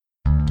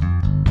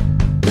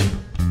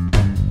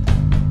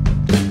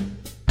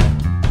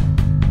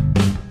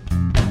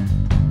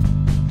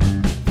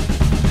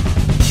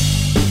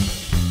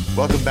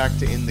Welcome back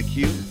to In the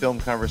Queue, Film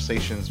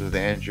Conversations with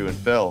Andrew and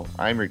Phil.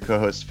 I'm your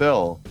co-host,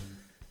 Phil.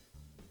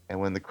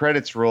 And when the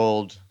credits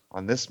rolled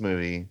on this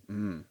movie,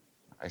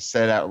 I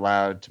said out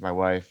loud to my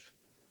wife,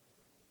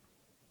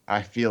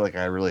 I feel like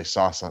I really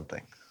saw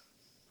something.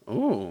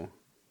 Oh,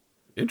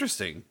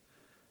 interesting.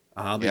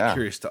 I'll be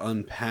curious to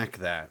unpack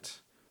that.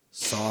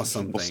 Saw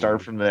something. We'll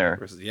start from there.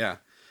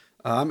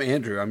 I'm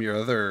Andrew. I'm your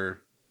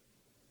other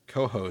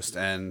co-host,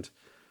 and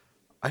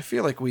I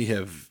feel like we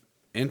have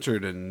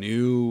entered a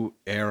new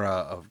era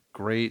of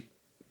great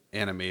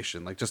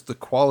animation. Like, just the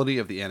quality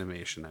of the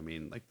animation. I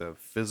mean, like, the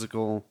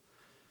physical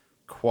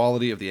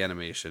quality of the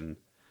animation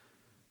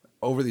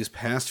over these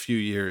past few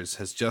years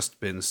has just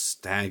been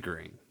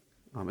staggering.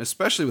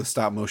 Especially with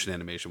stop motion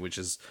animation, which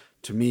is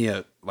to me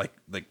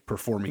like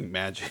performing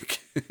magic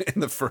in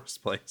the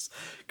first place.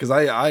 Because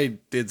I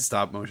did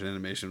stop motion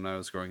animation when I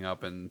was growing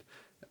up, and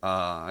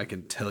I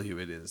can tell you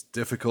it is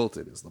difficult,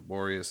 it is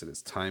laborious, it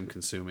is time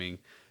consuming,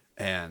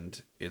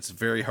 and it's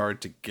very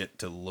hard to get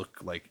to look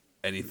like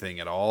anything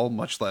at all,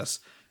 much less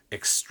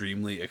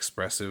extremely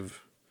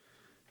expressive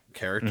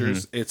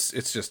characters. It's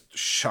just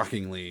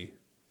shockingly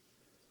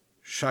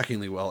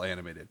well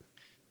animated.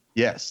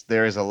 Yes,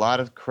 there is a lot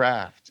of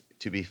craft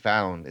to be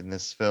found in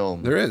this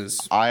film. There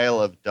is.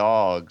 Isle of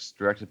Dogs,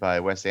 directed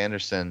by Wes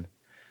Anderson.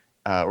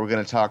 We're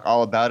going to talk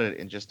all about it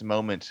in just a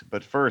moment.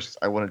 But first,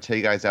 I want to tell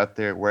you guys out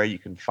there where you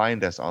can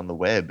find us on the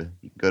web.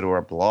 You can go to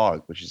our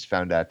blog, which is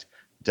found at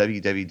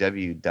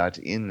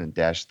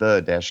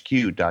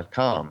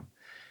www.in-the-q.com.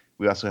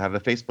 We also have a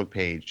Facebook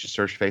page. Just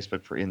search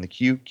Facebook for In the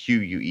Queue,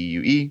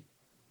 Queue.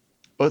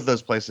 Both of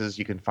those places,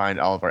 you can find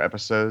all of our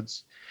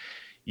episodes.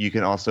 You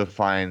can also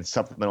find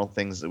supplemental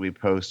things that we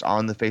post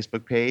on the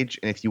Facebook page.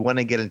 And if you want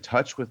to get in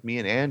touch with me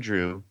and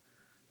Andrew,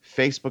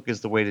 Facebook is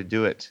the way to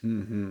do it.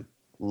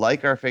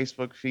 Like our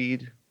Facebook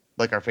feed,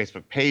 like our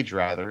Facebook page,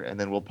 rather, and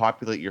then we'll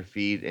populate your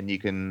feed, and you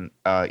can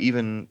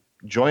even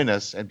join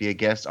us and be a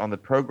guest on the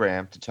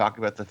program to talk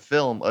about the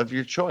film of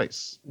your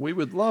choice. We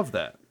would love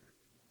that.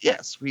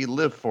 Yes, we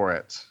live for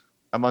it,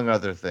 among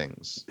other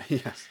things.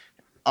 Yes.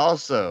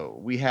 Also,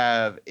 we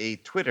have a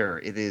Twitter.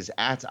 It is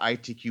at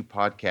ITQ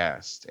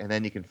Podcast. And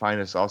then you can find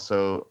us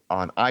also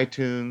on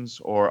iTunes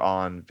or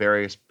on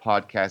various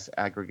podcast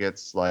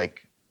aggregates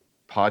like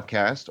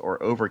Podcast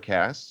or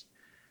Overcast.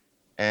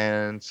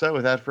 And so,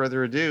 without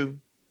further ado,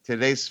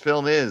 today's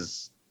film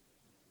is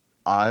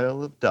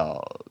Isle of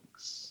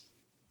Dogs.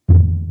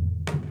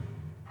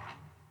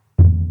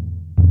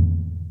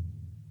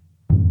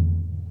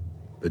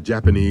 The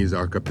Japanese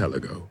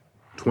archipelago,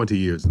 20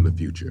 years in the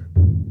future.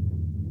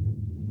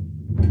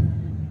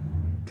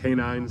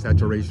 Canine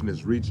saturation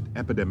has reached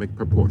epidemic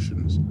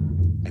proportions.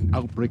 An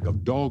outbreak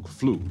of dog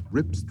flu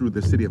rips through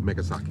the city of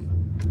Megasaki.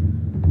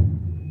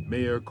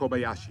 Mayor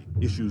Kobayashi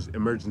issues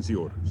emergency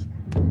orders,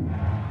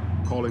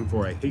 calling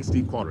for a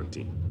hasty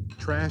quarantine.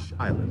 Trash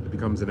Island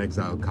becomes an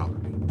exile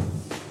colony.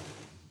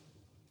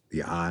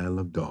 The Isle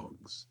of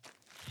Dogs.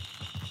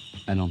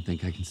 I don't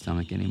think I can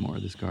stomach any more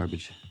of this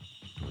garbage.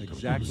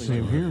 Exactly.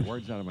 Same here.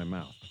 Words out of my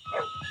mouth.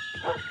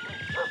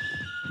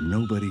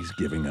 Nobody's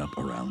giving up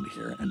around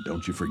here, and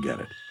don't you forget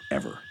it,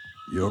 ever.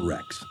 You're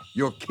Rex.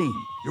 You're King.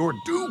 You're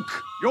Duke.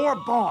 You're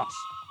Boss.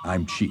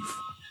 I'm Chief.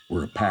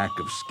 We're a pack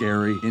of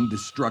scary,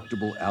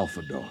 indestructible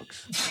alpha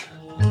dogs.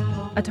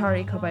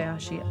 Atari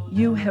Kobayashi,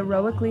 you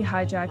heroically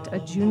hijacked a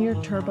junior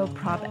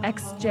turboprop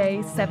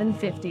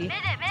XJ750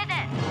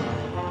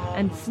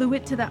 and flew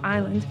it to the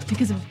island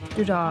because of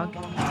your dog.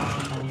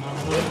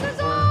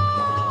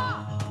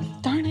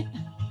 Darn it.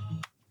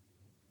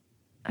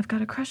 I've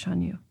got a crush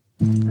on you.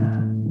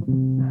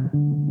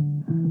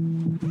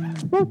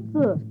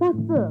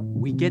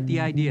 We get the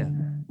idea.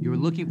 You were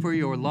looking for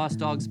your lost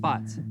dog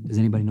Spots. Does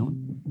anybody know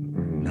him?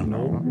 No.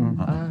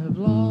 I've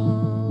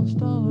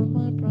lost all of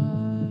my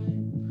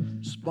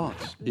pride.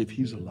 Spots, if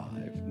he's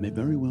alive, may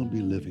very well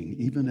be living,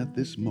 even at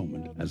this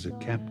moment, as a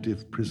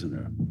captive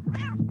prisoner.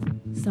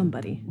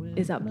 Somebody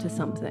is up to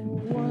something.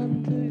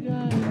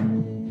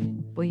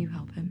 Will you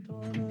help him?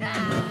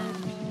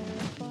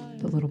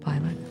 The little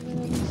pilot.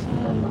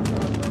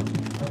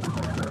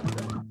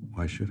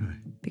 Why should I?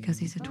 Because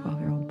he's a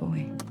 12-year-old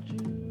boy.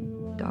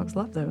 Dogs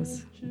love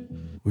those.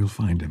 We'll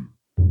find him.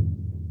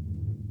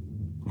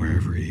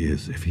 Wherever he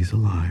is, if he's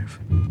alive,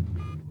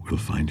 we'll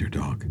find your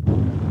dog.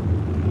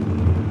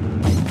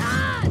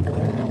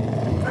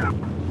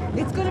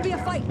 It's gonna be a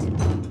fight!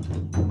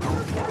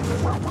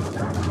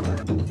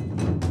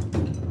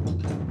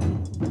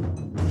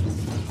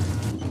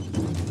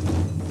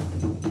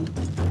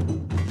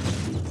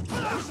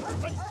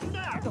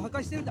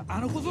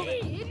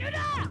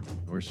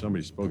 I wish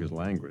somebody spoke his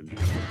language.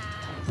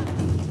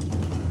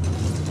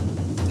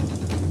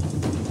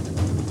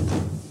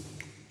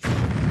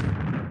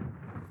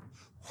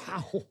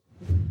 Wow. To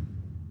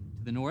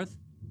the north,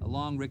 a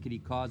long rickety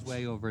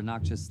causeway over a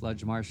noxious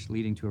sludge marsh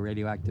leading to a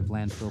radioactive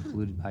landfill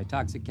polluted by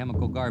toxic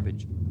chemical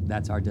garbage.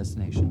 That's our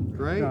destination.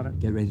 Great. Got it.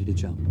 Get ready to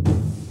jump.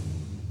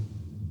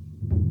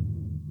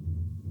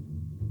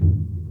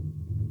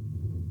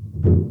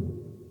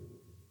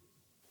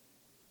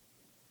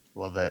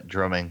 Love that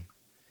drumming.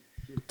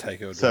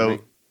 Taika So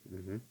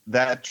Waititi.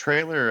 that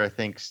trailer, I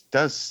think,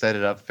 does set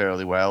it up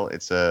fairly well.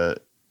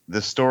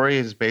 The story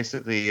is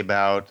basically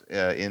about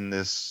in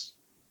this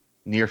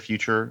near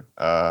future,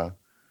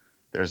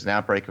 there's an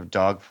outbreak of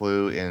dog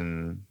flu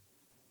in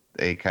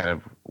a kind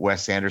of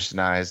Wes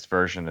Andersonized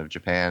version of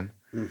Japan.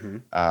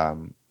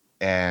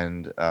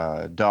 And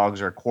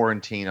dogs are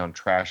quarantined on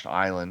Trash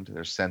Island.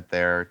 They're sent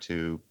there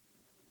to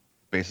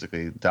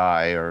basically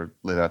die or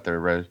live out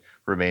their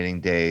remaining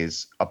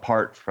days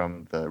apart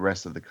from the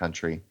rest of the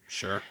country.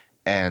 Sure.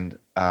 And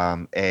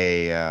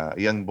a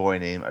young boy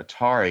named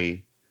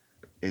Atari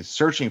is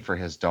searching for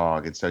his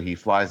dog, and so he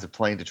flies a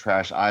plane to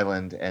Trash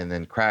Island and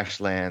then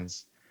crash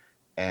lands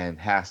and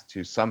has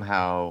to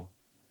somehow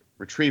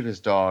retrieve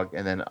his dog.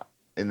 And then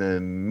in the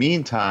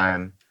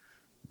meantime,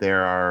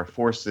 there are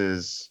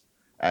forces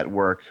at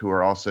work who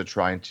are also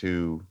trying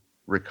to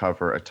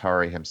recover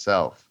Atari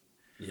himself.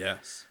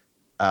 Yes.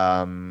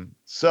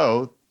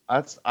 So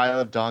that's I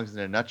Love Dogs in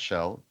a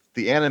nutshell.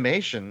 The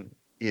animation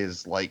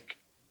is like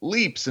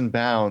leaps and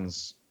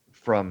bounds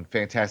from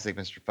Fantastic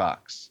Mr.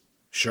 Fox.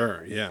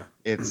 Sure, yeah.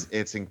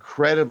 It's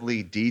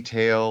incredibly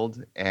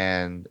detailed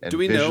and Do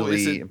we know,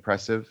 visually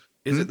impressive.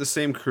 Is it the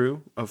same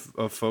crew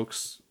of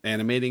folks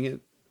animating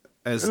it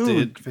as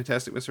did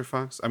Fantastic Mr.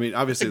 Fox? I mean,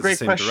 obviously it's the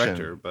same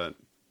director, but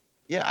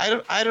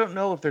yeah, I don't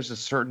know if there's a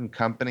certain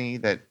company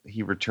that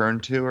he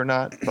returned to or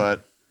not,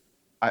 but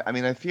I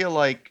mean, I feel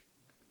like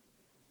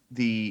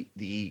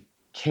the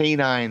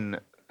canine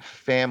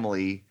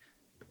family,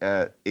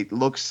 it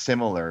looks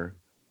similar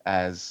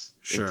as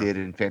Sure. it did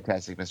in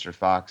Fantastic Mr.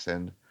 Fox,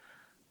 and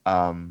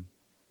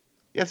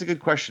yeah, it's a good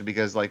question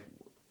because like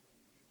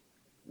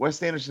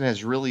Wes Anderson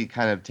has really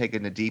kind of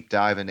taken a deep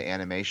dive into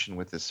animation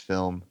with this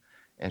film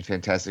and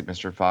Fantastic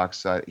Mr.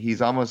 Fox.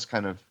 He's almost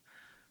kind of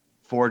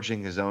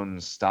forging his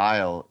own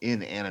style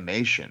in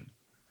animation,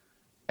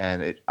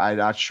 and I'm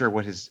not sure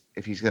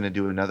if he's going to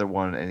do another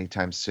one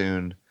anytime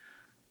soon.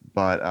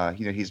 But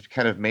he's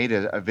kind of made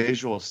a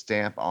visual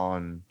stamp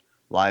on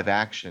live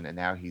action, and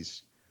now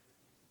he's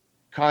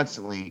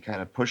constantly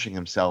kind of pushing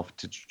himself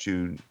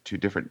to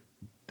different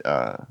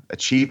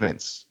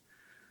achievements.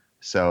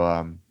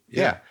 So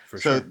yeah. for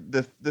So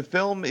sure. the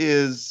film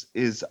is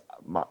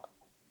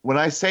when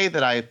I say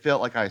that I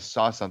felt like I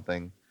saw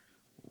something,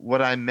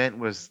 what I meant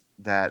was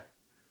that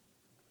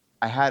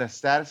I had a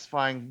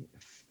satisfying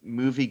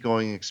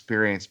movie-going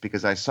experience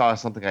because I saw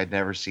something I'd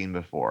never seen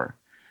before.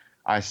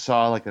 I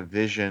saw like a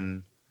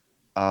vision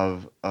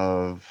of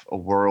a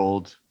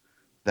world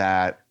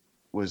that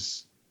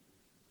was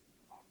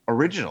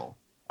original.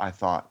 I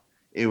thought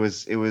it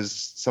was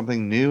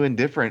something new and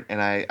different,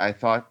 and I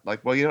thought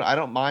like, well, I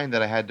don't mind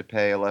that I had to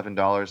pay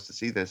 $11 to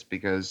see this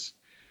because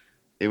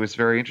it was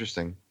very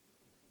interesting.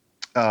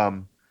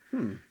 So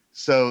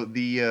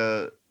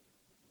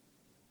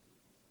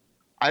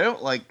I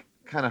don't like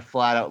kind of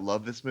flat out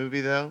love this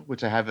movie though,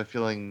 which I have a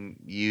feeling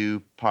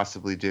you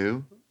possibly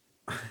do.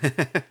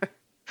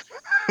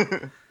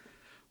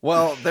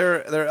 Well,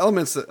 there are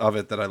elements of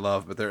it that I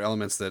love, but there are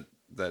elements that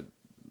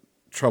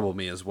trouble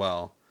me as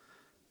well.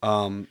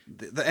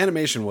 The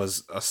animation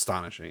was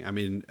astonishing. I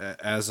mean,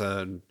 as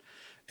an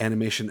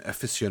animation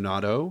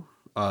aficionado,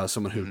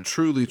 someone who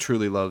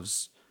truly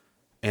loves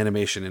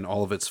animation in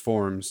all of its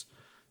forms,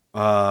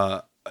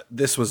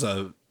 this was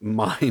a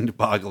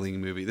mind-boggling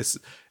movie.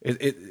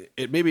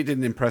 It maybe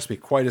didn't impress me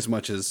quite as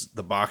much as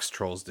the Box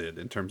Trolls did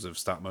in terms of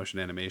stop motion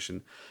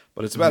animation,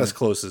 but it's about as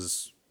close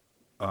as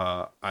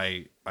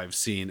I've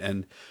seen.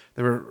 And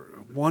there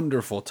were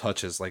wonderful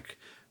touches, like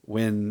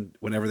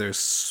whenever there's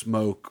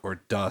smoke or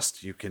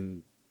dust, you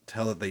can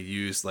tell that they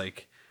use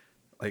like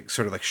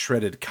sort of like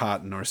shredded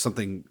cotton or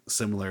something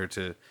similar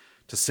to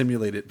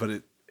simulate it, but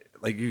it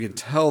like you can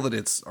tell that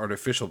it's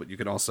artificial, but you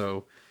can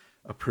also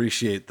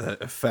appreciate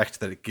the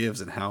effect that it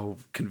gives and how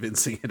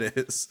convincing it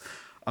is.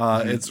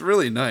 It's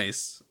really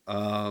nice.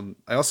 I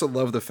also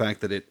love the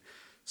fact that it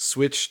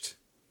switched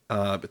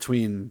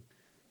between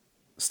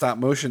stop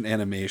motion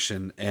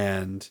animation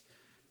and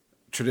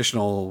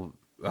traditional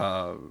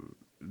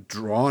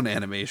drawn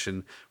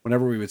animation.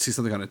 Whenever we would see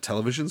something on a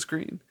television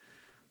screen,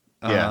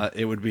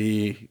 it would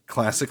be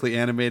classically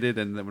animated,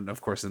 and then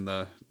of course in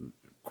the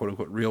quote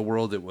unquote real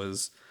world it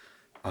was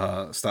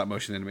stop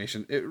motion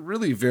animation. It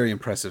really very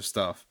impressive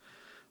stuff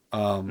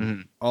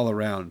all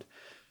around.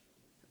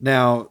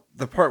 Now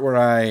the part where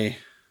I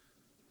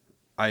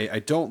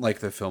don't like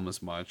the film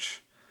as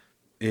much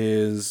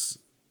is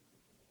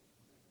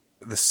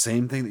the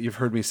same thing that you've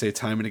heard me say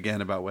time and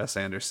again about Wes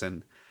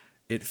Anderson.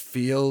 It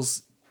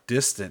feels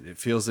distant. It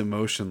feels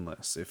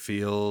emotionless. It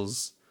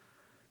feels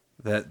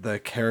that the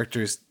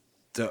characters,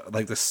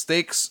 like the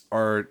stakes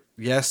are,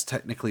 yes,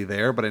 technically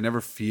there, but I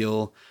never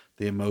feel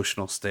the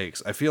emotional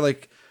stakes. I feel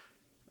like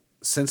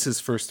since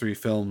his first three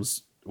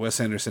films, Wes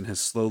Anderson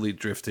has slowly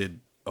drifted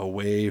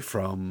away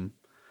from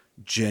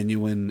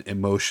genuine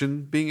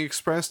emotion being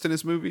expressed in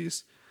his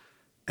movies.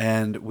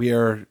 And we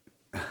are,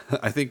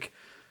 I think,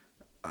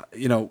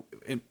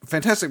 in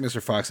Fantastic Mr.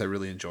 Fox, I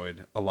really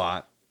enjoyed a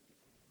lot.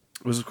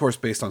 It was, of course,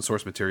 based on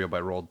source material by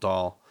Roald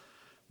Dahl,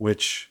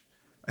 which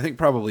I think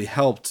probably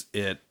helped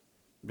it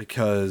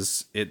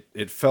because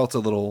it felt a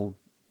little.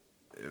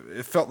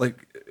 It felt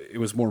like it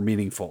was more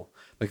meaningful.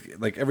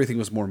 Like everything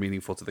was more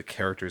meaningful to the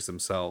characters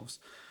themselves.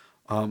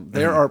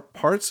 There are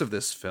parts of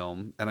this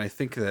film, and I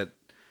think that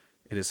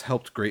it is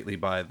helped greatly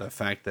by the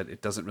fact that it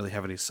doesn't really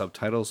have any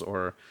subtitles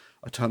or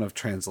a ton of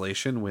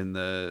translation when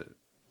the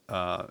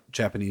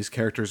Japanese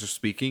characters are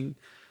speaking.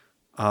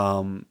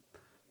 I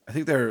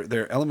think there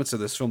are elements of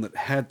this film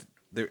that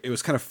it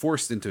was kind of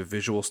forced into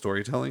visual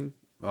storytelling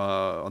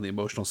on the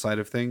emotional side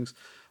of things.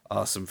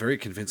 Some very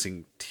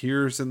convincing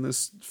tears in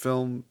this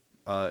film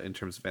in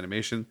terms of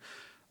animation,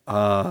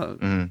 but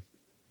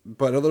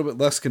a little bit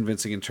less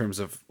convincing in terms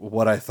of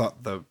what I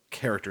thought the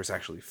characters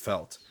actually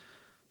felt.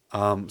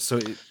 So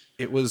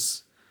it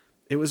was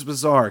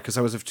bizarre because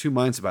I was of two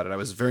minds about it. I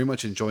was very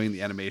much enjoying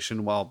the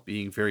animation while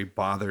being very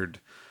bothered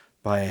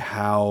by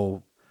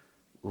how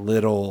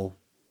little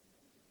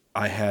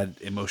I had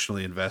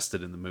emotionally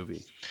invested in the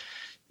movie.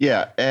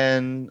 Yeah,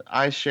 and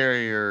I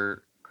share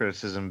your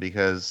criticism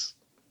because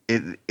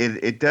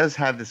it does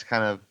have this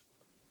kind of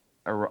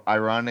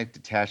ironic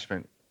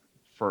detachment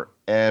for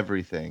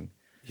everything.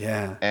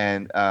 Yeah.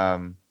 And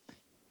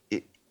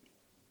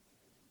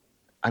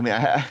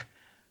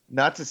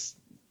not to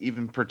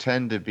even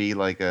pretend to be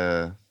like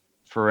a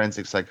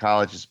forensic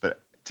psychologist,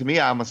 but to me,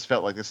 I almost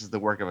felt like this is the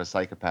work of a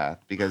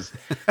psychopath because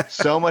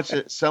so much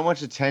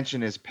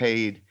attention is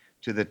paid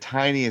to the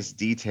tiniest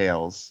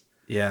details.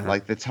 Yeah.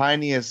 Like the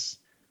tiniest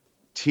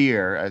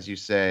tear, as you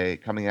say,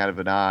 coming out of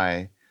an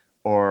eye,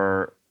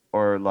 or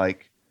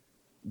like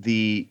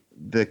the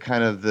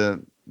kind of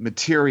the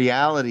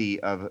materiality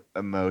of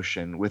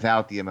emotion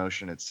without the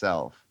emotion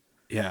itself.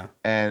 Yeah.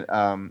 And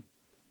I'm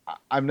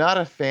not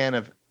a fan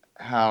of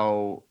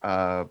how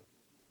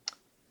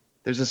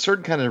there's a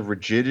certain kind of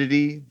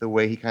rigidity, the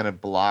way he kind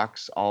of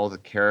blocks all the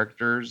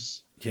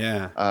characters.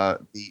 Yeah.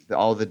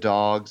 All the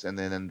dogs and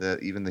then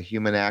even the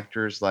human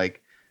actors.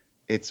 Like,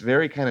 it's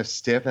very kind of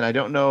stiff, and I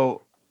don't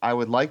know. I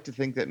would like to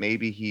think that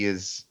maybe he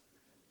is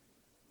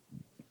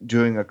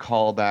doing a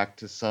callback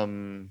to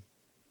some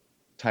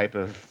type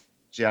of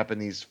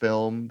Japanese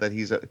film that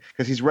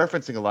because he's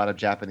referencing a lot of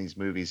Japanese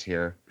movies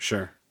here.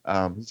 Sure.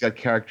 He's got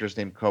characters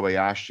named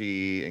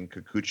Kobayashi, and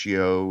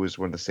Kikuchiyo was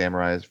one of the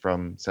samurais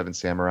from Seven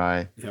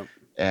Samurai. Yep.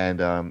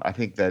 And I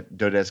think that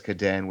Dodeska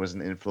Den was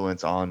an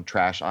influence on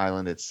Trash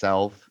Island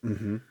itself.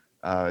 Mm-hmm.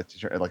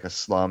 It's like a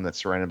slum that's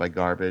surrounded by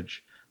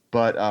garbage.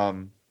 But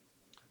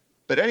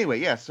anyway,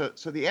 yeah. So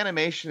the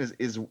animation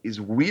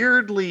is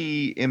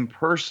weirdly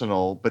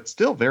impersonal, but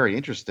still very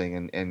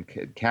interesting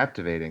and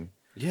captivating.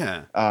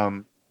 Yeah.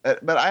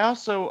 But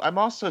I'm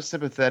also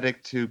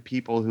sympathetic to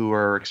people who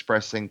are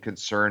expressing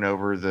concern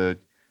over the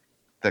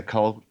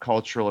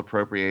cultural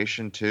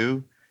appropriation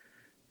too,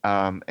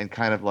 and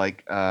kind of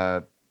like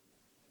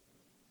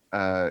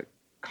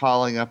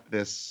calling up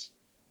this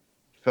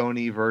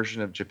phony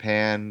version of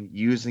Japan,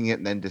 using it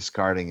and then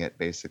discarding it,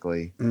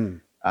 basically.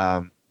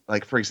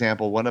 Like, for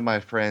example, one of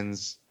my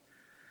friends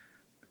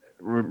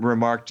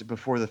remarked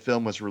before the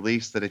film was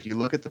released that if you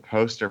look at the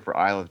poster for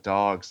Isle of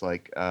Dogs,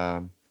 like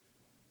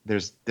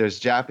there's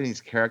Japanese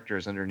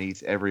characters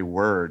underneath every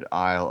word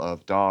Isle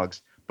of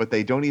Dogs, but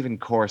they don't even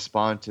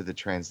correspond to the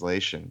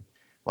translation.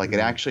 Like, it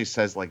actually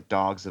says like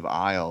Dogs of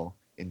Isle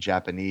in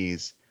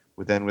Japanese,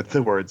 with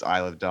the words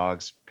Isle of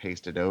Dogs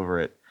pasted over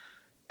it.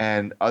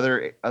 And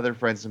other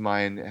friends of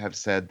mine have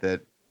said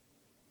that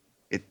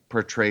it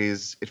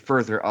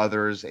further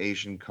others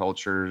Asian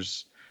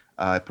cultures.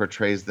 It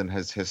portrays them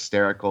as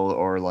hysterical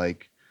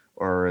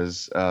or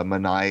as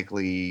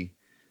maniacally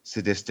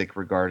sadistic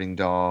regarding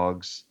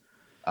dogs.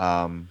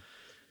 And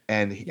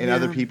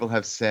other people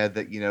have said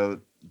that,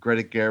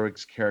 Greta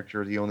Gerwig's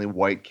character, the only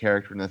white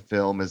character in the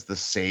film, is the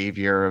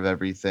savior of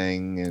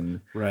everything.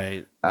 And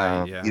right.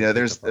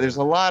 There's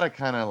a lot of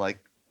kind of like,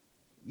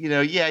 you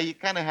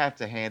kind of have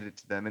to hand it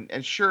to them.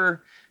 And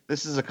sure,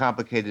 this is a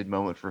complicated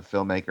moment for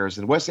filmmakers,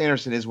 and Wes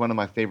Anderson is one of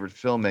my favorite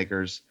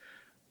filmmakers.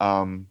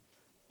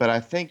 But I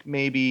think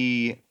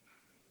maybe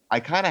I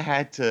kind of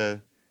had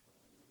to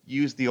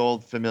use the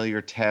old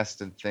familiar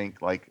test and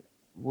think, like,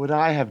 would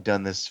I have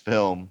done this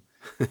film?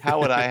 How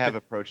would I have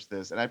approached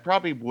this? And I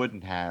probably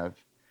wouldn't have,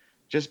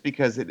 just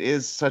because it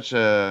is such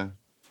a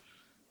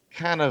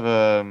kind of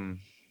a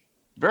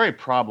very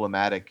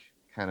problematic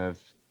kind of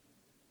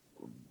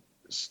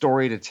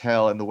story to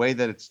tell, and the way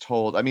that it's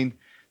told. I mean,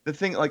 the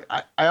thing, like,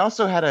 I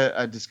also had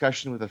a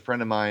discussion with a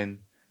friend of mine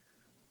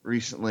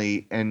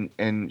recently,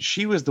 and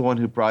she was the one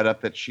who brought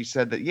up that she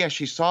said that, yeah,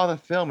 she saw the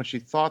film and she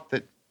thought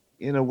that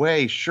in a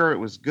way, sure, it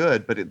was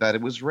good, but that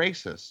it was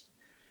racist.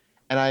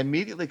 And I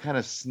immediately kind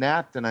of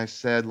snapped and I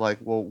said, like,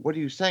 well, what are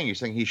you saying? You're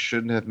saying he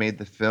shouldn't have made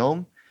the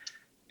film?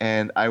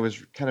 And I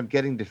was kind of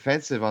getting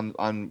defensive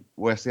on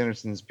Wes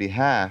Anderson's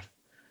behalf.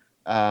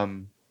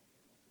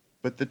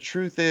 But the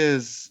truth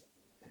is,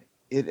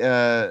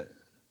 I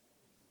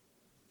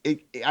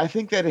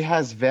think that it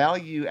has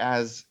value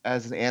as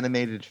an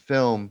animated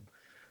film,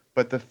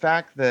 but the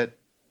fact that,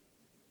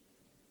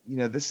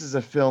 this is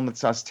a film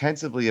that's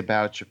ostensibly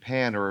about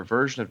Japan, or a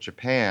version of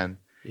Japan,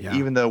 Yeah.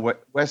 Even though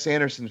Wes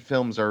Anderson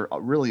films are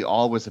really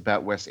always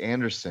about Wes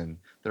Anderson,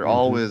 they're Mhm.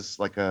 always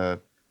like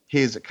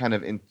his kind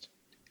of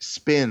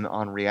spin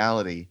on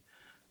reality.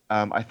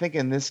 I think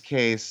in this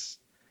case,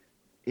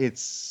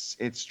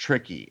 it's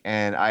tricky,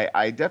 and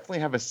I definitely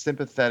have a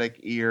sympathetic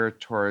ear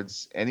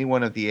towards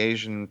anyone of the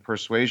Asian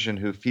persuasion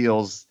who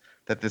feels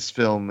that this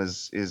film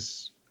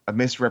is a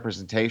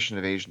misrepresentation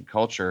of Asian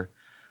culture,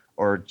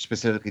 or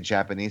specifically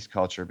Japanese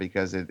culture,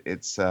 because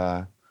it's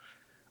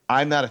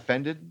I'm not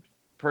offended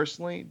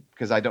personally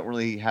because I don't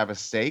really have a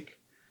stake,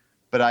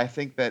 but I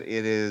think that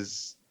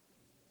it's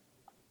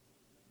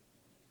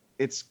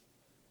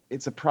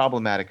a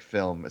problematic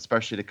film,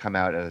 especially to come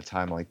out at a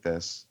time like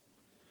this.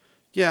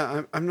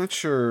 Yeah, I'm not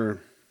sure,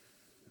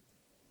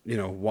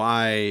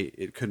 why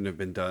it couldn't have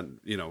been done,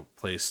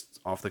 placed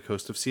off the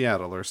coast of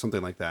Seattle or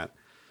something like that.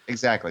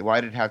 Exactly.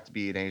 Why did it have to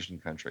be an Asian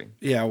country?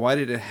 Yeah, why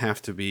did it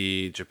have to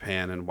be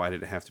Japan, and why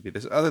did it have to be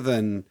this? Other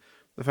than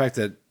the fact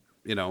that,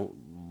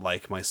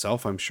 like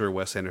myself, I'm sure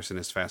Wes Anderson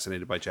is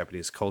fascinated by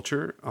Japanese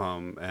culture,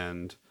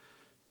 and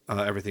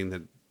everything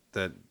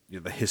that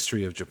the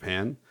history of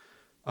Japan,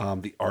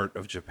 the art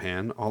of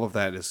Japan, all of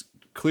that is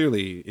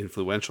clearly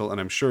influential, and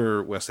I'm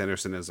sure Wes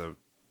Anderson is a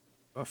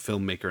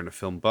filmmaker and a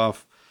film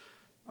buff.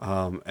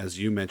 As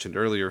you mentioned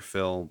earlier,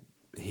 Phil,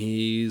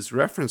 he's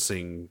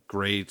referencing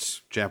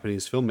great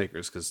Japanese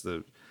filmmakers because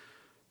the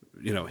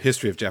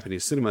history of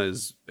Japanese cinema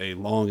is a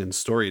long and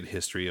storied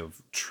history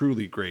of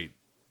truly great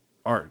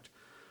art.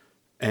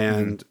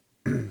 And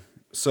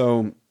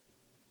so,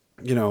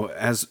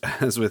 as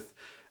with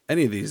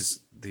any of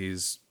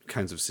these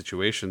kinds of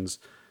situations,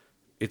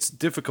 it's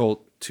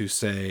difficult to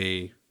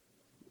say,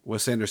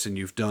 Wes Anderson,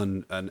 you've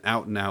done an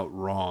out and out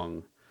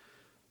wrong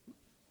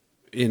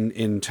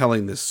in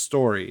telling this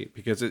story,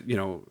 because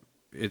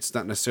it's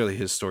not necessarily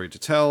his story to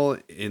tell.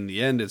 In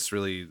the end, it's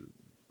really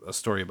a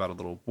story about a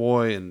little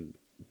boy and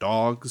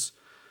dogs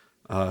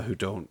who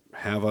don't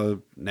have a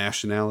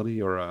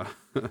nationality or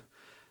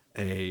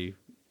a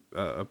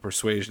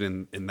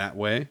persuasion in that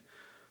way.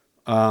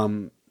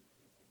 But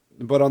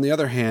on the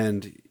other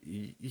hand,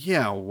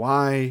 yeah,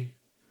 why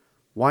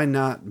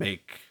not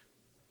make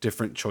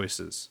different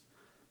choices?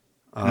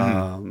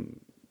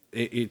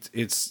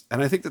 It's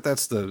and I think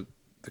that's the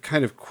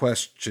kind of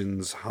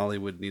questions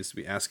Hollywood needs to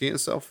be asking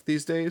itself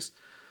these days,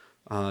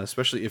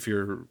 especially if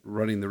you're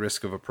running the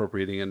risk of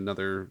appropriating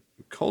another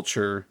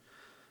culture.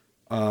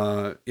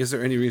 Is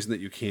there any reason that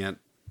you can't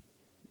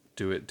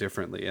do it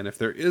differently? And if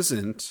there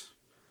isn't,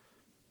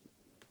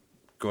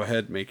 go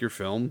ahead, make your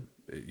film.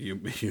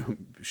 You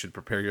should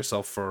prepare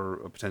yourself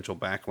for a potential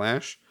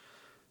backlash.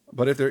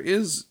 But if there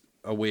is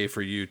a way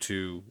for you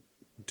to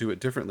do it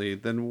differently,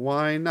 then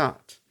why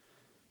not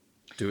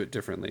do it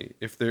differently?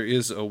 If there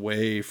is a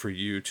way for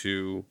you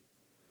to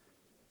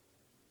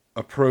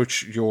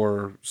approach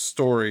your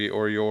story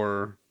or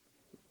your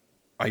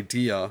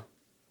idea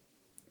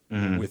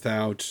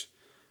without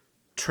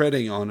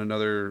treading on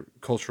another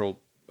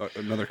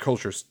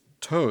culture's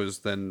toes,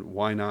 then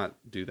why not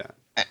do that?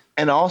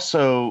 And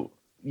also,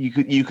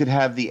 you could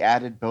have the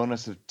added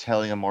bonus of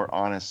telling a more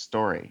honest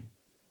story.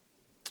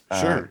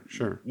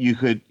 Sure. You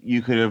could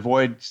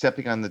avoid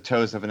stepping on the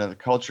toes of another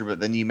culture,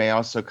 but then you may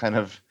also kind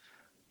of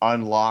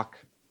unlock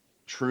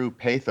true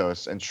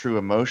pathos and true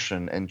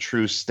emotion and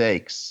true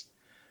stakes.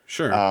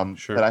 Sure.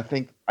 But I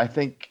think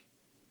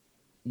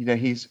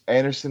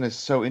Anderson is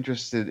so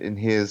interested in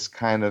his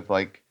kind of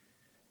like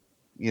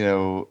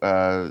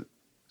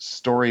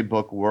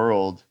storybook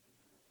world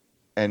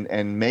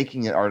and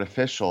making it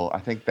artificial. I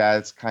think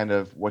that's kind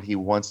of what he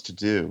wants to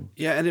do.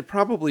 Yeah, and it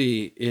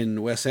probably,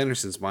 in Wes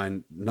Anderson's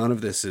mind, none of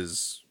this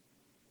is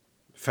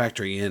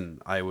factoring in,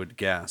 I would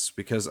guess,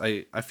 because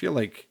I feel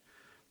like,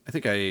 I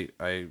think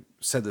I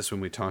said this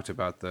when we talked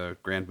about the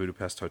Grand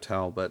Budapest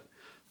Hotel, but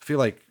I feel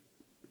like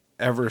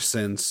ever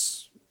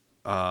since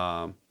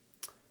Life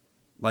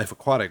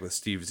Aquatic with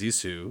Steve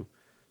Zissou,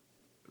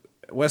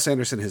 Wes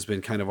Anderson has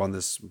been kind of on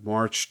this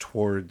march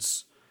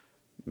towards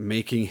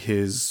making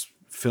his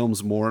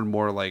films more and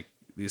more like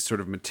these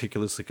sort of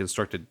meticulously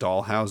constructed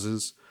doll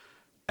houses,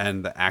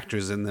 and the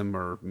actors in them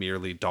are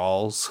merely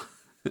dolls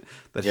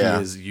that he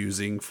is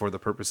using for the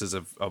purposes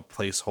of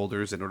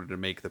placeholders in order to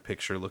make the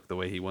picture look the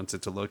way he wants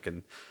it to look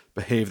and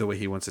behave the way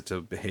he wants it to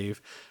behave.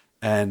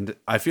 And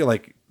I feel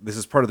like this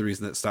is part of the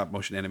reason that stop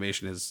motion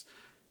animation is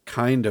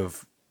kind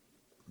of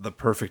the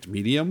perfect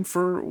medium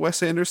for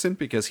Wes Anderson,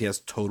 because he has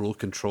total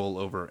control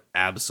over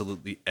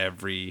absolutely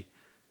every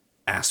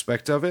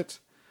aspect of it.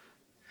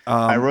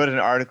 I wrote an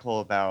article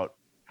about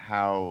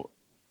how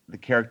the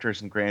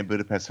characters in Grand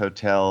Budapest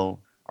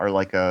Hotel are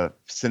like a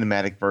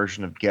cinematic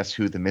version of Guess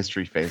Who, the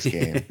Mystery Face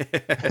game.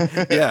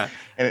 Yeah.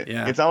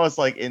 It's almost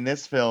like in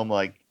this film,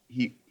 like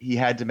he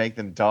had to make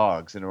them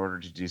dogs in order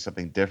to do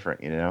something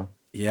different,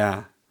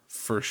 Yeah,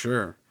 for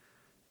sure.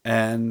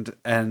 And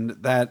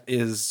that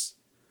is,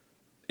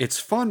 it's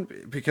fun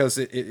because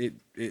it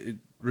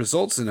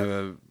results in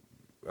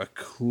a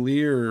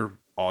clear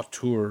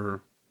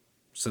auteur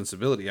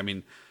sensibility. I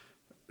mean,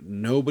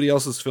 nobody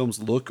else's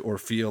films look or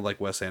feel like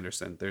Wes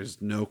Anderson.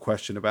 There's no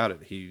question about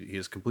it. He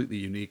is completely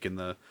unique in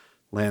the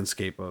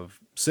landscape of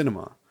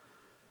cinema.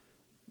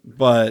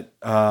 But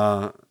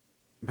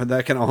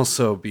that can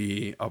also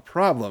be a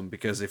problem,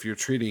 because if you're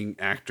treating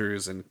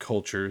actors and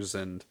cultures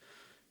and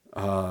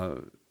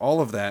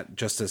all of that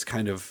just as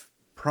kind of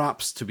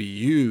props to be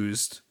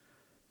used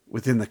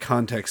within the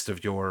context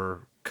of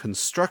your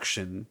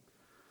construction,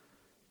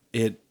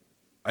 I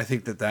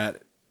think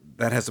that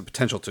has a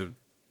potential to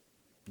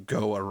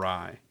go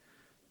awry.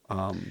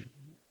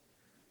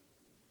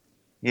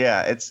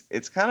 Yeah,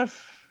 it's kind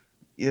of,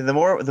 the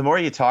more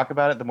you talk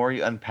about it, the more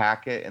you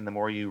unpack it, and the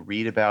more you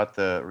read about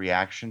the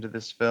reaction to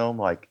this film.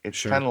 Like, it's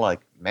Sure. kind of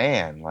like,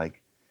 man,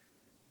 like,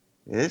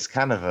 it is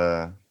kind of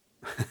a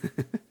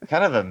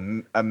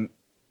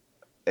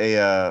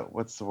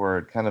what's the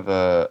word? Kind of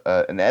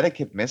an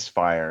etiquette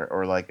misfire,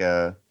 or like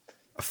a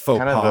faux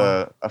kind pas.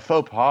 of a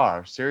faux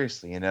pas.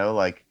 Seriously,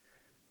 like,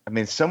 I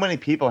mean, so many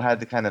people had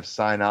to kind of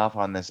sign off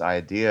on this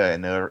idea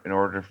in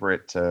order for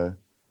it to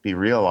be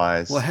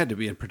realized. Well, it had to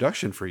be in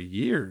production for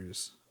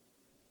years.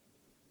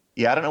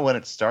 Yeah, I don't know when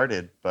it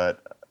started,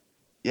 but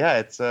yeah,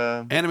 it's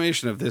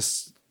Animation of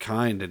this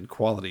kind and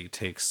quality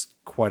takes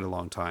quite a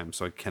long time,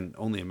 so I can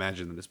only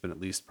imagine that it's been at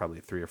least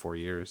probably 3 or 4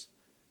 years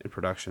in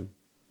production,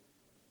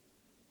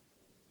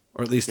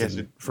 or at least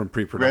from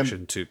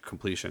pre-production to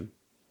completion.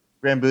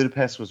 Grand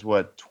Budapest was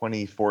what,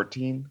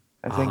 2014,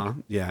 I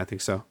think. Yeah, I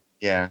think so.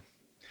 Yeah.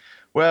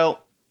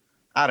 Well,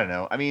 I don't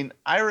know. I mean,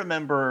 I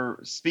remember,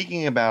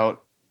 speaking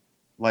about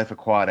Life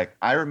Aquatic,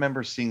 I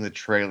remember seeing the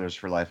trailers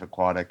for Life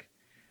Aquatic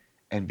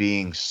and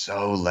being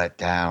so let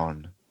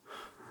down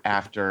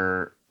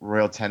after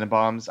Royal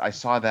Tenenbaums. I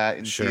saw that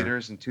in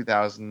theaters in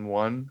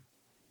 2001.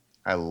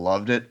 I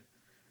loved it.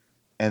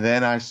 And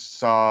then I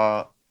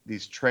saw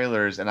these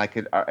trailers, and I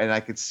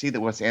could see that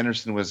Wes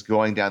Anderson was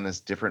going down this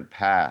different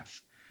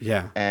path.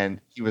 Yeah. And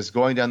he was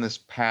going down this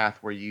path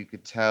where you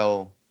could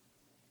tell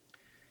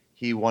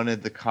he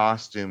wanted the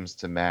costumes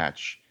to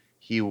match.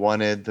 He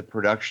wanted the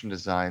production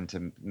design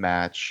to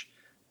match.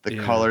 The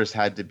colors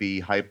had to be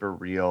hyper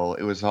real.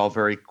 It was all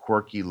very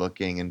quirky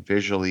looking and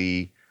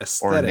visually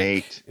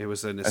ornate. It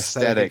was an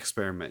aesthetic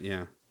experiment,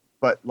 yeah.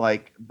 But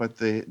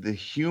the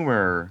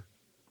humor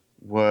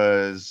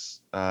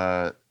was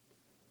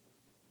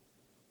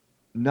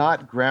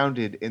not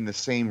grounded in the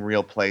same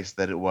real place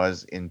that it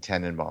was in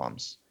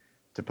Tenenbaums,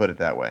 to put it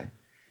that way.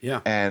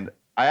 Yeah. And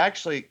I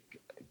actually,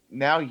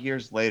 now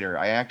years later,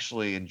 I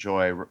actually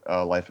enjoy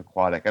Life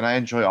Aquatic, and I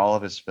enjoy all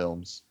of his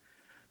films.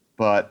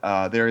 But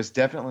there is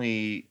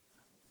definitely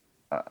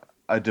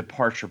a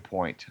departure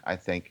point, I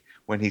think,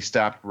 when he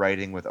stopped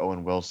writing with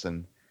Owen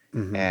Wilson,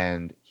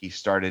 and he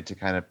started to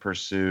kind of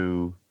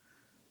pursue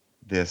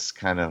this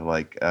kind of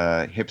like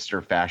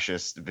hipster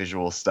fascist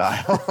visual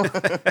style.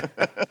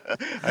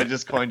 I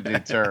just coined a new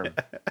term.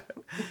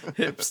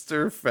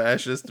 Hipster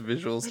fascist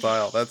visual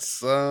style.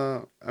 That's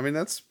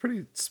that's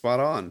pretty spot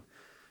on.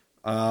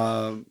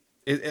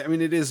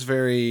 It is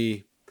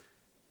very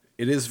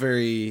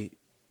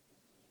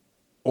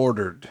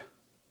ordered.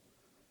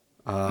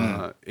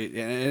 And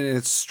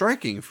it's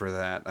striking for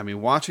that. I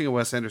mean, watching a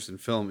Wes Anderson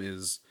film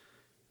is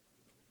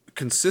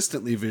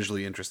consistently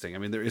visually interesting. I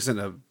mean, there isn't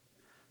a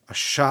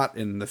shot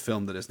in the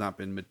film that has not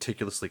been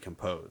meticulously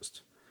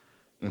composed,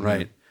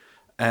 right?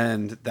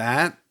 And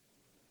that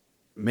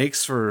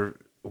makes for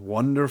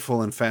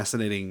wonderful and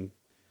fascinating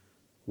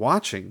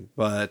watching,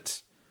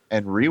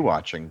 and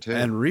rewatching too.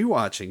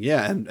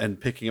 Yeah, and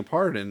picking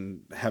apart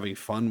and having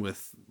fun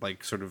with,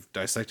 like, sort of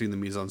dissecting the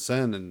mise en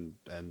scène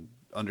and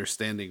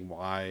understanding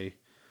why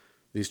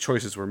these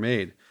choices were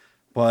made.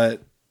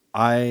 But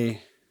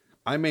I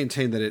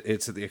maintain that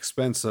it's at the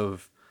expense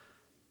of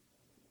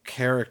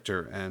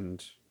character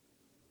and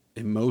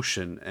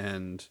emotion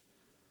and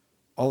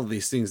all of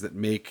these things that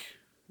make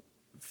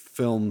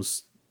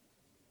films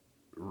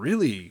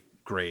really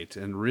great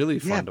and really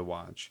fun to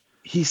watch.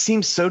 He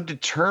seems so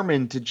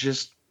determined to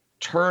just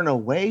turn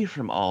away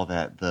from all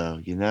that,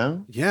 though,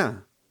 Yeah.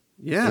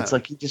 It's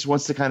like he just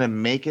wants to kind of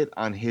make it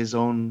on his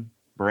own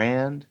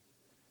brand.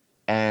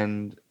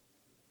 And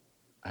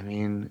I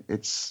mean,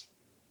 it's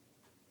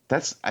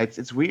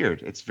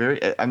weird. It's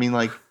very, I mean,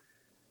 like,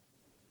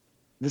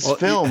 this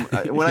film,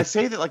 when I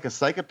say that, like, a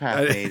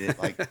psychopath made it,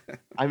 like,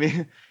 I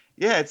mean,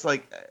 yeah, it's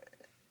like,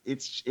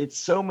 it's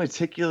so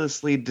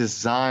meticulously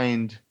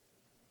designed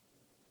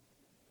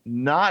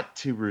not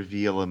to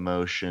reveal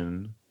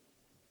emotion.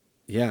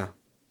 Yeah.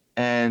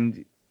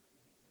 And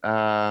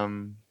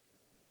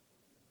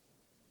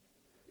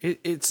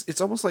it's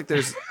almost like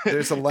there's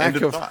a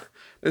lack of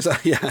there's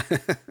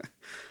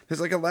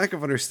like a lack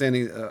of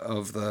understanding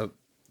of the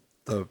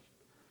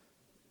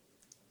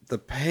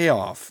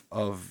payoff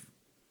of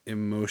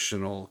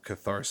emotional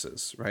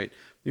catharsis, right?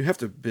 You have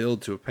to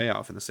build to a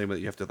payoff in the same way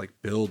that you have to, like,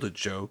 build a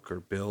joke or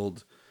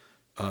build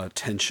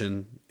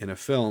tension in a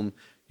film.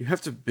 You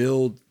have to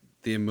build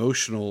the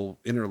emotional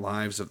inner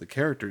lives of the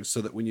characters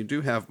so that when you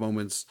do have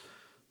moments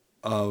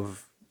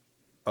of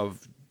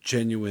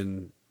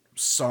genuine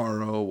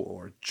sorrow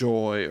or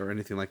joy or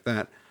anything like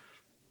that,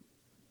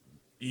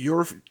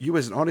 you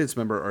as an audience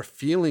member are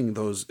feeling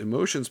those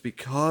emotions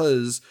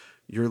because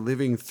you're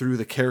living through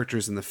the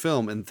characters in the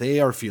film and they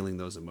are feeling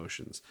those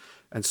emotions.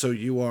 And so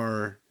you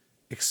are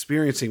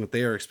experiencing what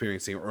they are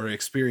experiencing, or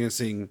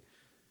experiencing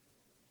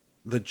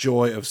the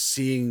joy of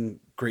seeing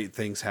great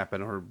things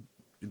happen, or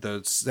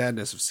the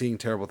sadness of seeing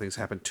terrible things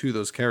happen to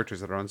those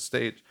characters that are on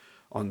stage,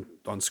 on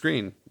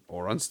screen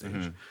or on stage.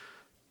 Mm-hmm.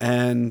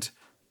 And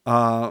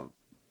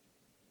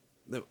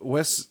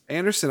Wes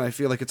Anderson, I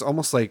feel like it's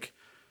almost like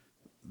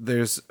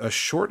there's a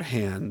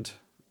shorthand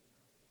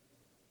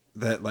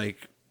that,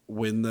 like,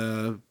 when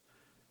the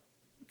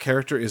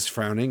character is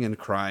frowning and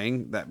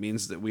crying, that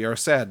means that we are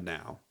sad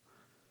now.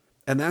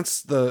 And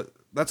that's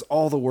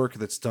all the work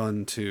that's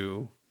done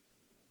to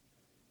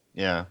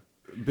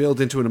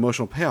build into an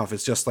emotional payoff.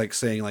 It's just like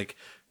saying, like,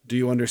 do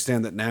you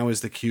understand that now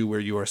is the cue where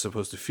you are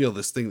supposed to feel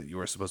this thing that you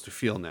are supposed to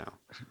feel now?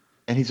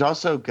 And he's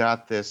also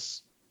got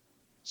this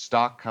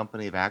stock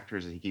company of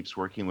actors that he keeps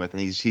working with,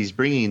 and he's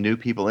bringing new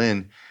people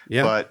in.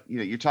 Yeah. But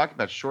you're talking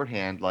about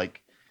shorthand,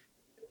 like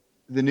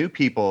the new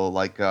people,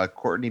 like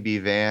Courtney B.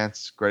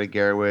 Vance, Greta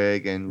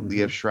Gerwig, and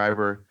Liev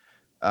Schreiber.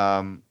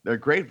 They're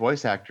great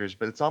voice actors,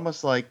 but it's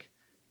almost like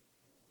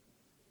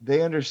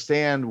they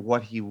understand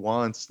what he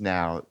wants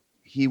now.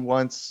 He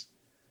wants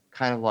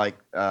kind of like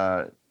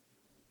a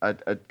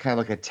kind of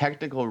like a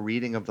technical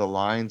reading of the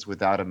lines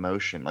without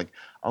emotion. Like,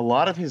 a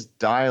lot of his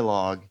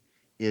dialogue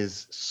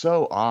is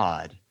so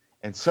odd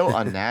and so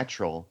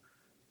unnatural,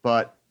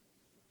 but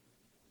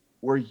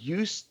we're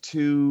used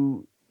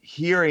to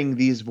hearing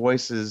these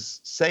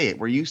voices say it.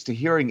 We're used to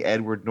hearing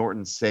Edward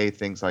Norton say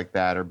things like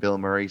that, or Bill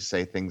Murray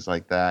say things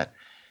like that.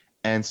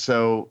 And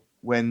so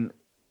when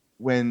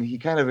he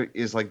kind of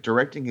is like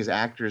directing his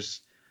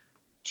actors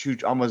to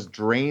almost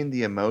drain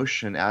the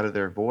emotion out of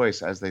their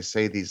voice as they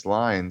say these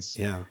lines,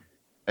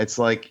 it's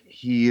like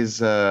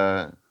he's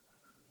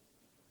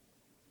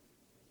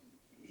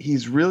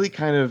really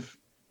kind of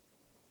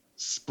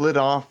split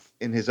off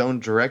in his own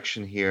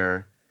direction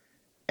here,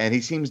 and he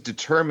seems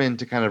determined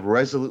to kind of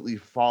resolutely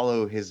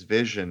follow his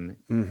vision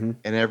in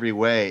every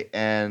way.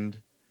 And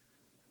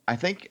I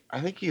think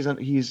he's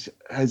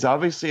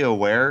obviously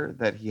aware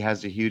that he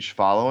has a huge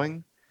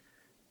following,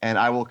 and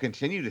I will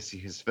continue to see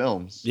his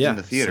films in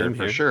the theater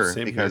for sure,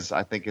 because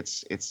I think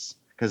it's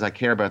because I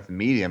care about the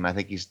medium. I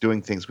think he's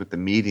doing things with the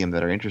medium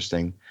that are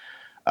interesting.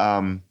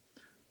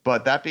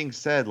 But that being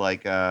said,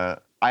 like, I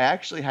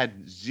actually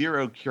had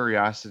zero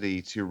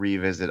curiosity to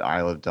revisit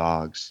Isle of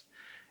Dogs.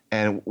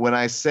 And when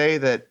I say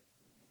that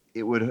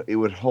it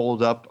would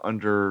hold up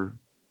under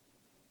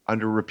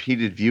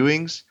repeated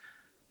viewings,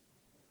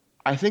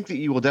 I think that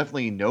you will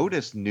definitely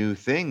notice new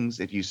things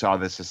if you saw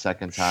this a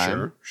second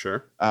time.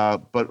 Sure.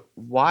 But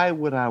why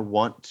would I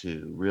want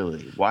to,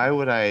 really? Why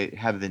would I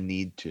have the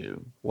need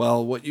to?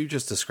 Well, what you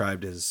just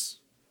described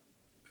is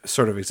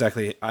sort of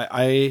exactly.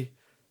 I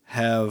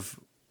have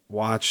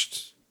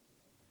watched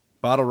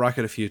Bottle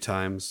Rocket a few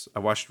times. I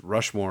watched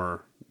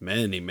Rushmore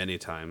many, many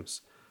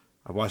times.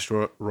 I watched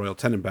Royal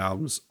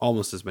Tenenbaums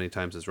almost as many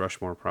times as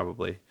Rushmore,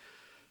 probably.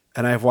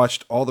 And I've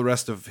watched all the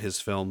rest of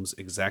his films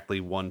exactly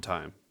one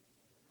time.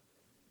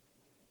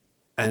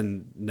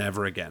 And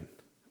never again.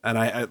 And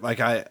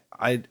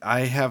I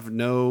have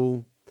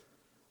no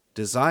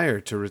desire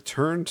to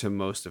return to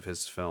most of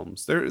his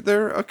films.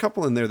 There are a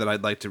couple in there that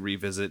I'd like to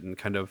revisit and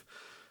kind of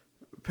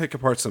pick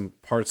apart some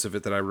parts of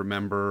it that I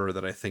remember or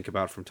that I think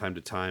about from time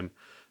to time.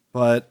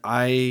 But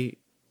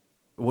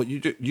what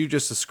you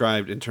just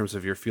described in terms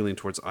of your feeling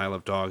towards Isle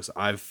of Dogs,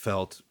 I've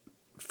felt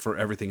for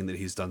everything that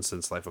he's done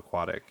since Life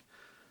Aquatic.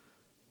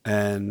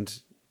 And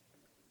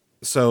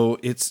so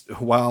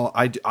while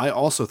I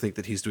also think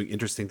that he's doing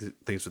interesting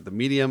things with the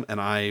medium, and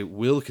I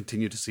will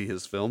continue to see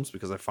his films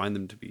because I find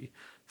them to be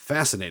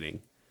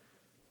fascinating,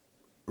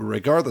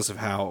 regardless of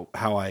how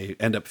I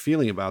end up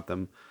feeling about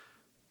them.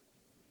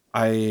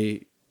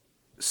 I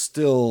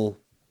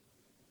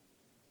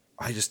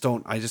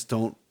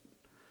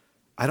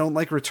don't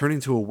like returning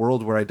to a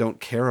world where I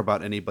don't care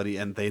about anybody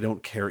and they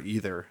don't care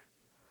either.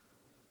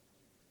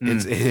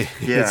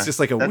 It's just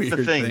like a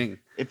weird thing.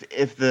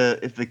 If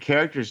the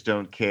characters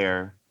don't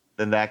care,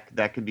 then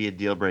that could be a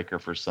deal breaker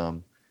for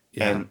some.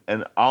 Yeah.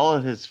 And all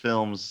of his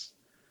films,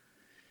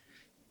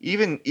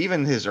 even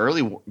his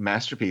early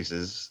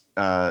masterpieces,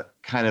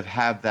 kind of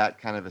have that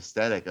kind of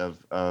aesthetic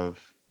of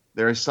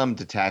there is some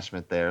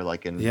detachment there,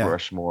 like in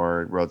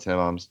Rushmore, Royal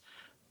Tenenbaums,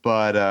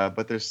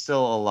 but there's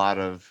still a lot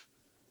of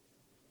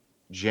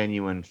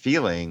genuine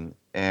feeling.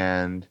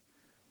 And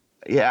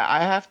yeah,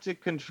 I have to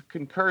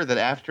concur that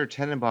after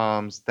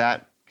Tenenbaums,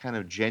 that kind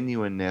of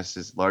genuineness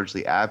is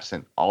largely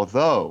absent.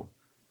 Although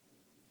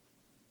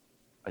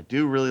I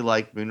do really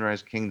like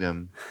Moonrise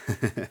Kingdom,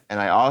 and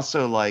I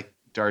also like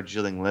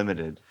Darjeeling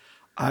Limited.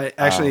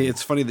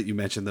 It's funny that you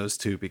mentioned those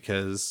two,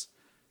 because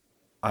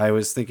I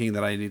was thinking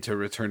that I need to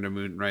return to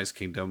Moonrise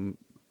Kingdom,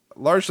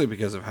 largely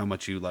because of how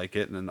much you like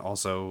it, and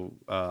also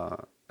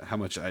how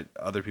much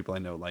other people I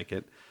know like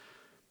it.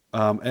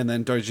 And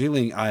then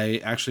Darjeeling, I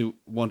actually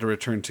want to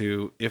return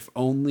to, if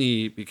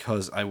only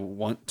because I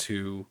want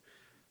to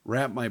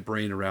wrap my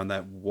brain around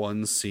that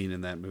one scene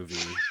in that movie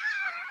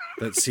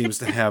that seems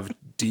to have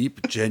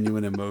deep,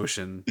 genuine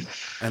emotion,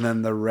 and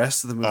then the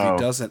rest of the movie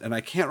doesn't. And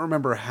I can't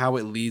remember how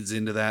it leads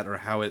into that or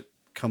how it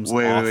comes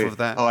off of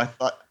that.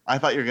 Oh, I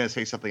thought you were going to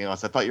say something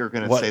else. I thought you were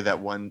going to say that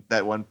one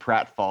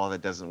pratfall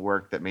that doesn't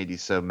work that made you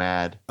so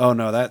mad. Oh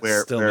no, that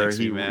still makes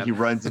me mad. He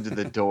runs into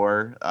the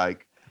door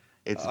like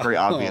it's a very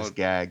obvious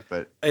gag,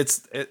 but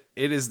it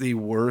is the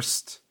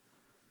worst.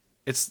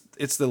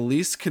 It's the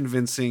least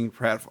convincing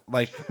pratfall.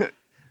 Like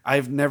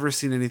I've never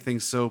seen anything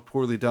so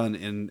poorly done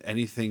in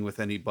anything with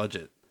any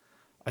budget.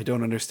 I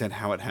don't understand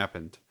how it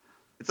happened.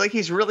 It's like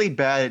he's really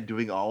bad at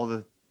doing all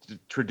the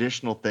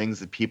traditional things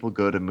that people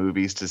go to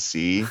movies to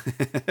see,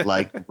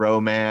 like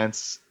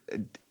romance,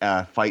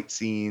 fight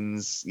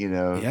scenes,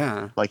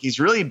 Yeah. Like he's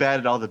really bad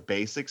at all the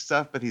basic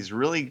stuff, but he's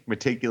really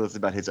meticulous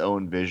about his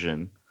own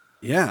vision.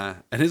 Yeah,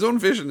 and his own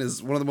vision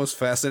is one of the most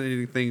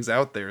fascinating things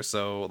out there.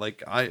 So,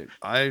 like, I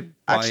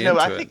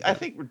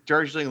think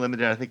Darjeeling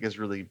Limited, I think, is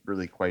really,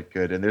 really quite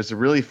good. And there's a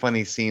really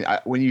funny scene.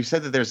 When you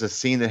said that there's a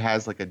scene that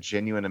has like a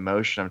genuine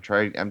emotion,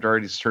 I'm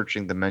already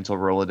searching the mental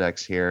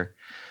Rolodex here.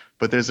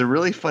 But there's a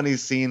really funny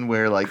scene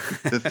where like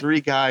the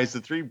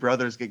three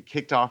brothers get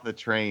kicked off the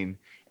train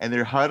and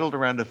they're huddled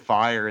around a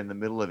fire in the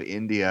middle of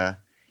India,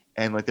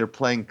 and like they're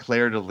playing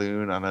Claire de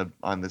Lune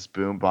on this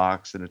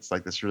boombox, and it's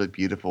like this really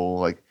beautiful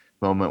like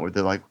moment where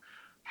they're like,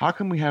 how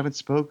come we haven't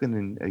spoken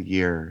in a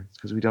year? It's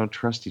because we don't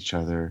trust each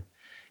other.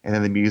 And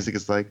then the music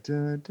is like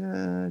da,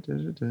 da, da,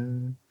 da,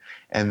 da.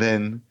 And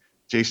then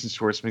Jason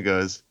Schwartzman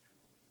goes,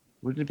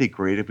 wouldn't it be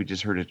great if we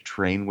just heard a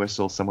train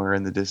whistle somewhere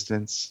in the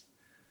distance?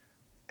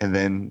 And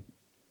then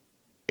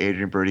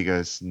Adrian Brody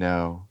goes,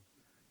 no.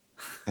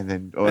 And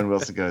then Owen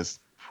Wilson goes,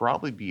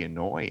 probably be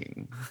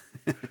annoying.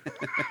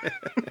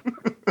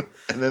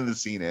 And then the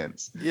scene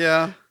ends.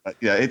 Yeah.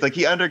 Yeah, it's like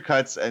he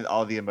undercuts and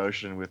all the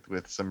emotion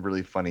with some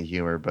really funny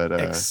humor, but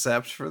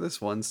except for this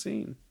one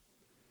scene.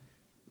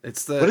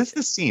 What is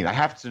the scene? I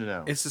have to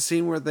know. It's the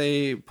scene where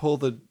they pull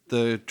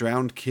the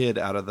drowned kid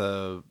out of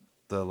the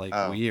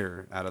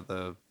weir, out of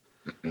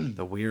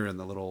the weir in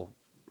the little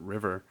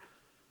river.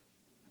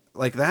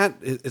 Like that,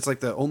 it's like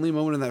the only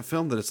moment in that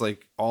film that it's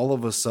like all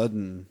of a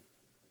sudden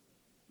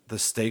the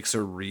stakes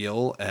are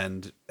real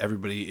and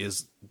everybody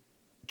is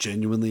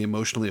genuinely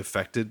emotionally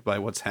affected by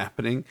what's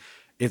happening.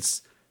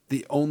 It's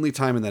the only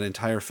time in that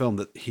entire film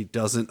that he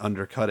doesn't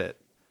undercut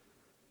it.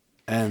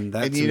 And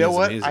that's you know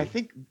what? amazing. I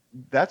think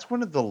that's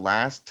one of the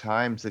last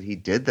times that he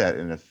did that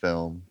in a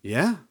film.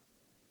 Yeah.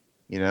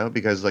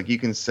 Because like you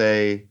can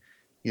say,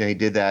 he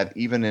did that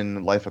even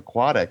in Life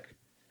Aquatic.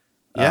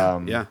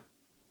 Yeah.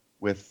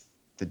 With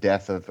the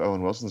death of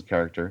Owen Wilson's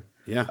character.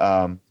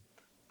 Yeah.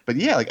 But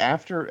yeah, like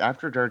after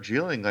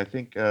Darjeeling, I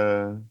think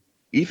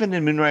even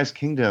in Moonrise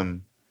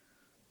Kingdom,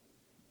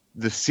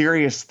 the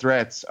serious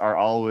threats are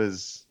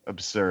always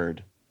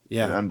absurd.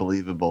 Yeah. And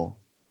unbelievable.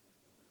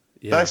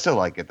 Yeah. But I still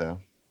like it though.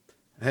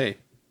 Hey,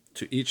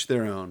 to each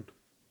their own.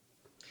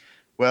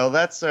 Well,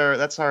 that's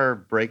our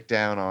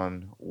breakdown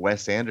on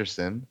Wes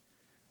Anderson.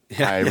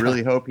 Yeah, I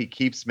really hope he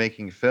keeps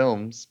making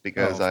films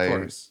because I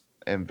course.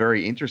 am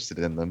very interested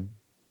in them.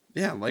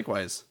 Yeah,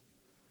 likewise.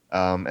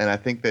 And I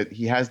think that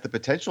he has the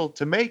potential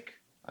to make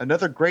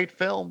another great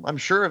film. I'm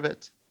sure of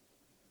it.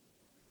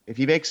 If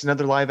he makes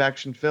another live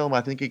action film,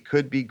 I think it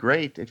could be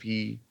great if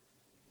he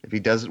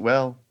does it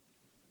well.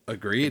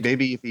 Agreed.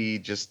 Maybe if he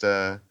just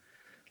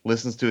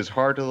listens to his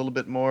heart a little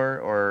bit more,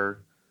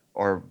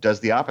 or does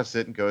the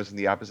opposite and goes in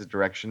the opposite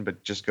direction,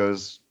 but just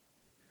goes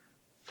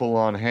full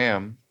on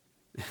ham,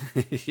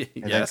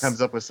 and then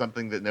comes up with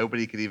something that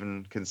nobody could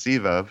even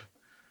conceive of.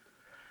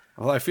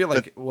 Well, I feel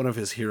like one of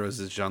his heroes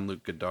is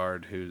Jean-Luc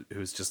Godard,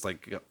 who's just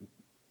like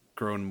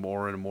grown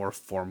more and more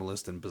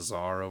formalist and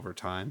bizarre over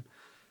time.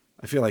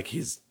 I feel like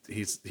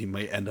he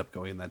might end up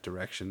going in that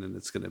direction, and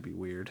it's going to be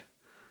weird.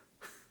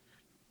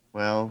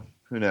 Well,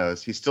 who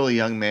knows? He's still a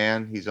young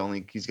man. He's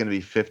going to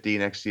be 50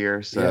 next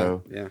year.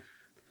 So yeah.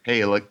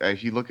 Hey, look,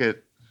 if you look at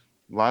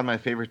a lot of my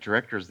favorite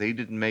directors, they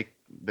didn't make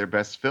their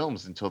best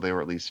films until they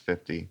were at least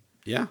 50.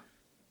 Yeah.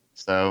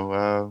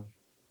 So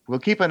we'll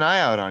keep an eye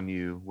out on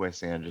you,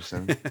 Wes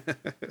Anderson.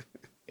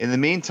 In the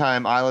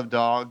meantime, Isle of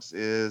Dogs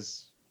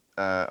is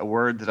a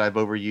word that I've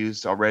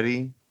overused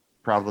already.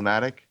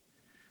 Problematic.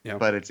 Yeah.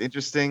 But it's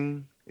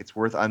interesting. It's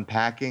worth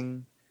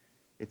unpacking.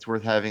 It's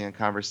worth having a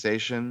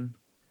conversation.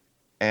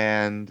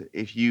 And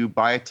if you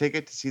buy a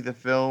ticket to see the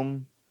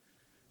film,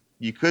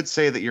 you could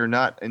say that you're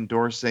not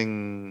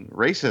endorsing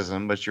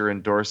racism, but you're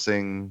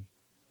endorsing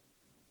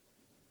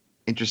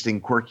interesting,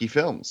 quirky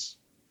films.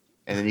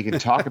 And then you can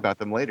talk about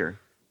them later.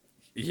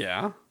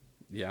 Yeah.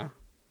 Yeah.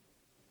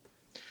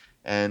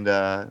 And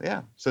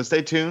so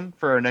stay tuned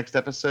for our next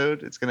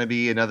episode. It's going to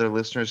be another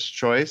listener's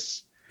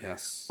choice.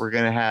 Yes. We're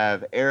going to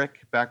have Eric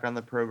back on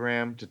the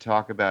program to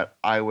talk about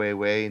Ai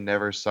Weiwei,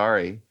 Never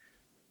Sorry,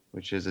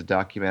 which is a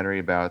documentary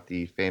about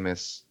the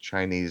famous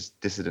Chinese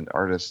dissident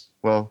artist.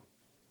 Well,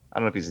 I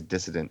don't know if he's a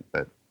dissident,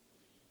 but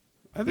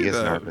I think he is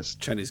an the artist.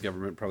 Chinese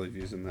government probably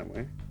views him that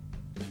way.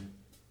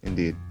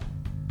 Indeed.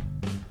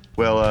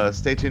 Well,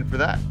 stay tuned for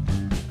that.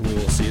 We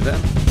will see you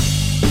then.